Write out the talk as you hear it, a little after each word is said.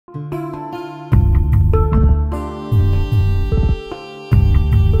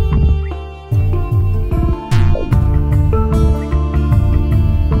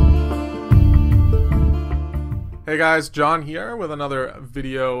Hey guys, John here with another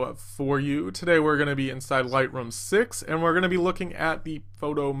video for you. Today we're going to be inside Lightroom 6 and we're going to be looking at the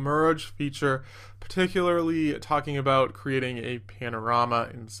photo merge feature, particularly talking about creating a panorama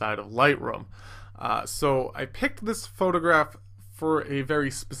inside of Lightroom. So I picked this photograph for a very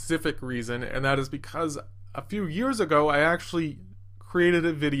specific reason, and that is because a few years ago I actually created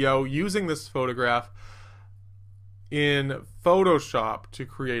a video using this photograph in Photoshop to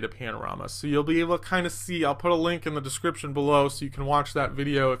create a panorama. So you'll be able to kind of see, I'll put a link in the description below so you can watch that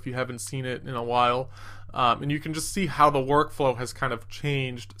video if you haven't seen it in a while. And you can just see how the workflow has kind of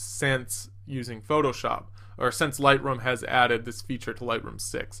changed since using Photoshop, or since Lightroom has added this feature to Lightroom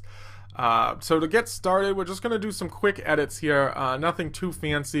 6. So to get started, we're just going to do some quick edits here, nothing too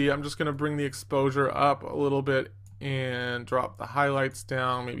fancy. I'm just going to bring the exposure up a little bit and drop the highlights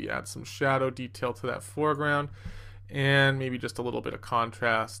down, maybe add some shadow detail to that foreground, and maybe just a little bit of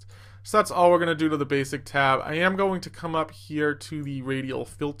contrast. So that's all we're going to do to the basic tab. I am going to come up here to the radial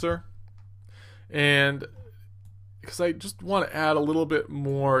filter, and because I just want to add a little bit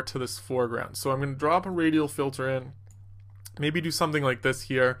more to this foreground, so I'm going to drop a radial filter in, maybe do something like this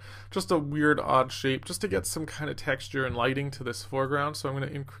here, just a weird odd shape, just to get some kind of texture and lighting to this foreground. So I'm going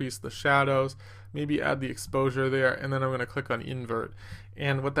to increase the shadows, maybe add the exposure there, and then I'm going to click on invert.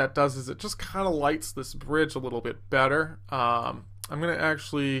 And what that does is it just kind of lights this bridge a little bit better. I'm going to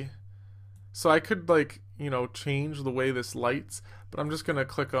actually, so I could change the way this lights, but I'm just going to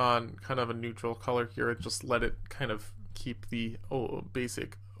click on kind of a neutral color here and just let it kind of keep the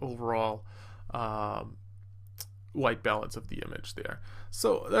basic overall white balance of the image there.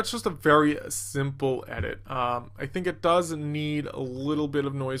 So that's just a very simple edit. I think it does need a little bit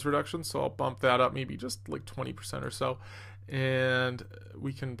of noise reduction, so I'll bump that up maybe just like 20% or so, and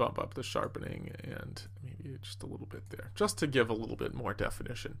we can bump up the sharpening and maybe just a little bit there, just to give a little bit more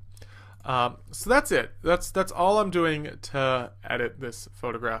definition. So that's it. That's all I'm doing to edit this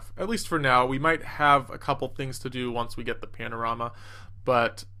photograph, at least for now. We might have a couple things to do once we get the panorama,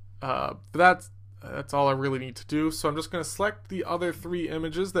 but that's all I really need to do. So I'm just going to select the other three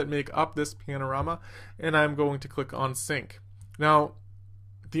images that make up this panorama, and I'm going to click on sync. Now,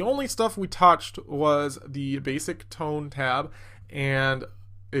 the only stuff we touched was the basic tone tab and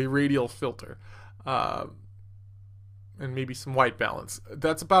a radial filter, and maybe some white balance.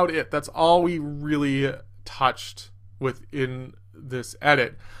 That's about it. That's all we really touched within this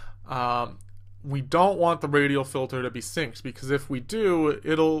edit. We don't want the radial filter to be synced, because if we do,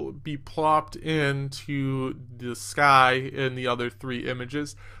 it'll be plopped into the sky in the other three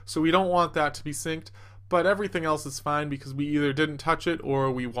images. So we don't want that to be synced, but everything else is fine because we either didn't touch it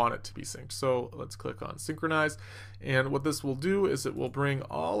or we want it to be synced. So let's click on synchronize, and what this will do is it will bring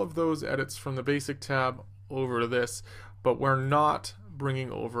all of those edits from the basic tab over to this, but we're not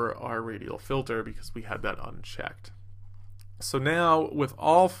bringing over our radial filter because we had that unchecked. So now, with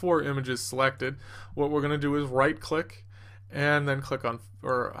all four images selected, what we're going to do is right click and then click on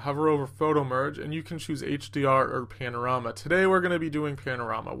or hover over photo merge, and you can choose HDR or panorama. Today we're going to be doing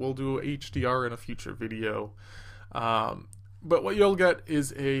panorama. We'll do HDR in a future video. But what you'll get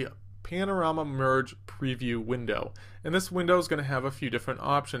is a panorama merge preview window. And this window is going to have a few different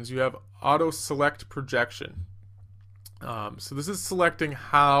options. You have auto select projection. So this is selecting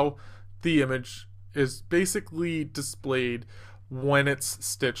how the image is basically displayed when it's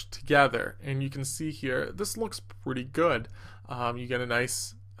stitched together, and you can see here this looks pretty good. You get a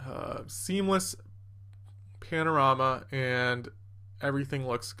nice seamless panorama and everything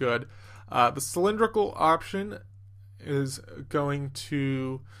looks good. The cylindrical option is going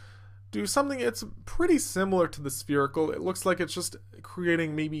to do something, it's pretty similar to the spherical. It looks like it's just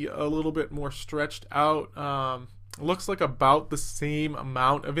creating maybe a little bit more stretched out. Looks like about the same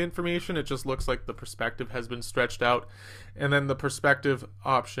amount of information. It just looks like the perspective has been stretched out, and then the perspective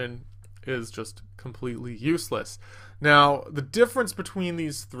option is just completely useless. Now, the difference between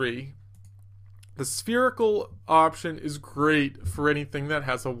these three, the spherical option is great for anything that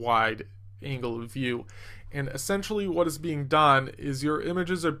has a wide angle of view, and essentially what is being done is your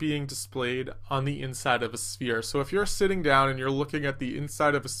images are being displayed on the inside of a sphere. So if you're sitting down and you're looking at the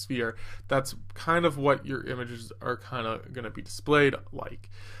inside of a sphere, that's kind of what your images are kind of going to be displayed like.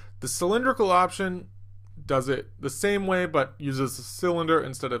 The cylindrical option does it the same way but uses a cylinder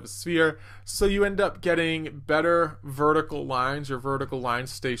instead of a sphere, so you end up getting better vertical lines. Your vertical lines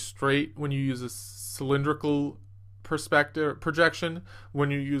stay straight when you use a cylindrical projection. When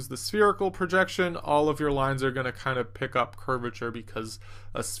you use the spherical projection, all of your lines are going to kind of pick up curvature because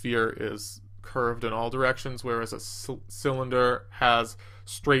a sphere is curved in all directions, whereas a cylinder has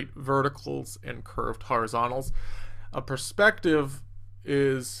straight verticals and curved horizontals. A perspective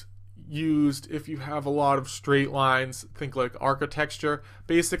is used if you have a lot of straight lines. Think like architecture.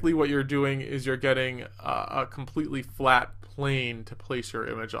 Basically what you're doing is you're getting a completely flat plane to place your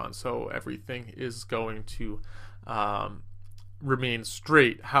image on, so everything is going to remain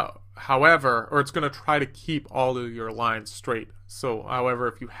straight. However, or it's going to try to keep all of your lines straight. So however,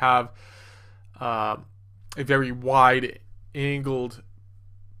 if you have a very wide angled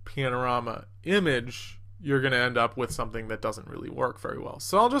panorama image, you're going to end up with something that doesn't really work very well.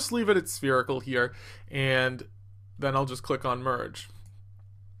 So I'll just leave it at spherical here, and then I'll just click on merge.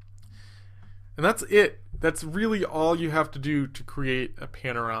 And that's it. That's really all you have to do to create a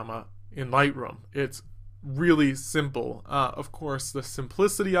panorama in Lightroom. It's really simple. Of course, the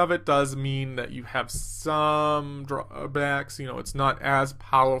simplicity of it does mean that you have some drawbacks. You know, it's not as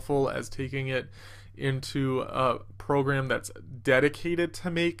powerful as taking it into a program that's dedicated to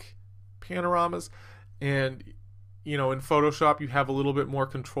make panoramas. And, you know, in Photoshop, you have a little bit more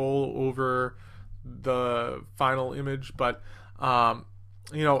control over the final image. But,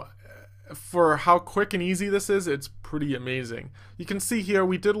 you know, for how quick and easy this is, it's pretty amazing. You can see here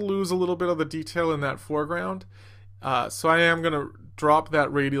we did lose a little bit of the detail in that foreground. So I am going to drop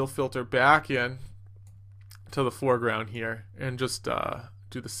that radial filter back in to the foreground here and just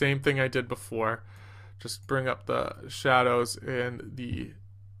do the same thing I did before. Just bring up the shadows and the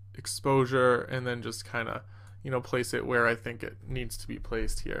exposure, and then just kind of, you know, place it where I think it needs to be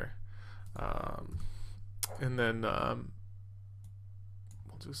placed here. And then we'll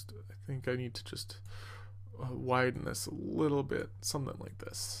just, I think I need to just widen this a little bit, something like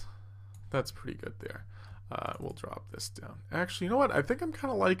this. That's pretty good there. We'll drop this down. Actually, you know what? I think I'm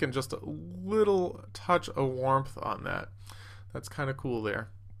kind of liking just a little touch of warmth on that. That's kind of cool there.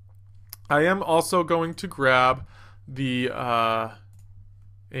 I am also going to grab the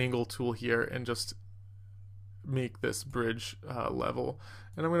angle tool here and just make this bridge level,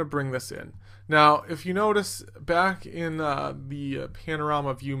 and I'm going to bring this in. Now if you notice back in the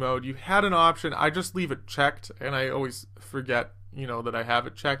panorama view mode, you had an option. I just leave it checked, and I always forget, you know, that I have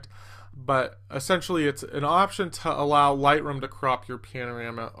it checked, but essentially it's an option to allow Lightroom to crop your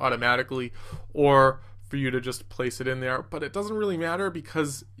panorama automatically, or for you to just place it in there. But it doesn't really matter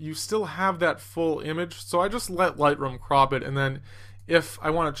because you still have that full image, so I just let Lightroom crop it, and then if I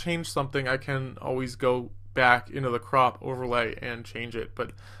want to change something, I can always go back into the crop overlay and change it.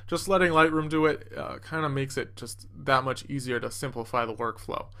 But just letting Lightroom do it kind of makes it just that much easier to simplify the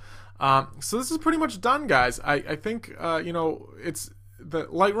workflow. So this is pretty much done, guys. I think you know, it's the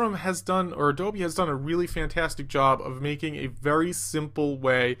Lightroom has done, or Adobe has done, a really fantastic job of making a very simple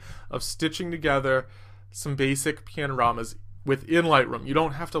way of stitching together some basic panoramas within Lightroom. You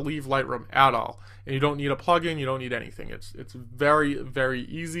don't have to leave Lightroom at all, and you don't need a plugin, you don't need anything. It's very, very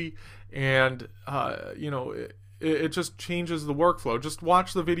easy, and you know, it just changes the workflow. Just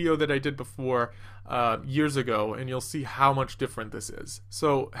watch the video that I did before years ago, and you'll see how much different this is.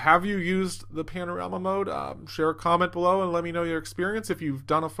 So have you used the panorama mode? Share a comment below and let me know your experience. If you've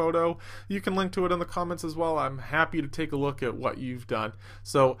done a photo, you can link to it in the comments as well. I'm happy to take a look at what you've done.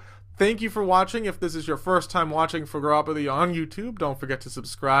 So thank you for watching. If this is your first time watching Photography on YouTube, don't forget to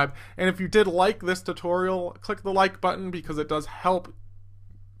subscribe. And if you did like this tutorial, click the like button because it does help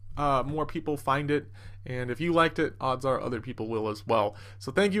more people find it. And if you liked it, odds are other people will as well.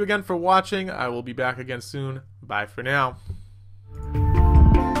 So thank you again for watching. I will be back again soon. Bye for now.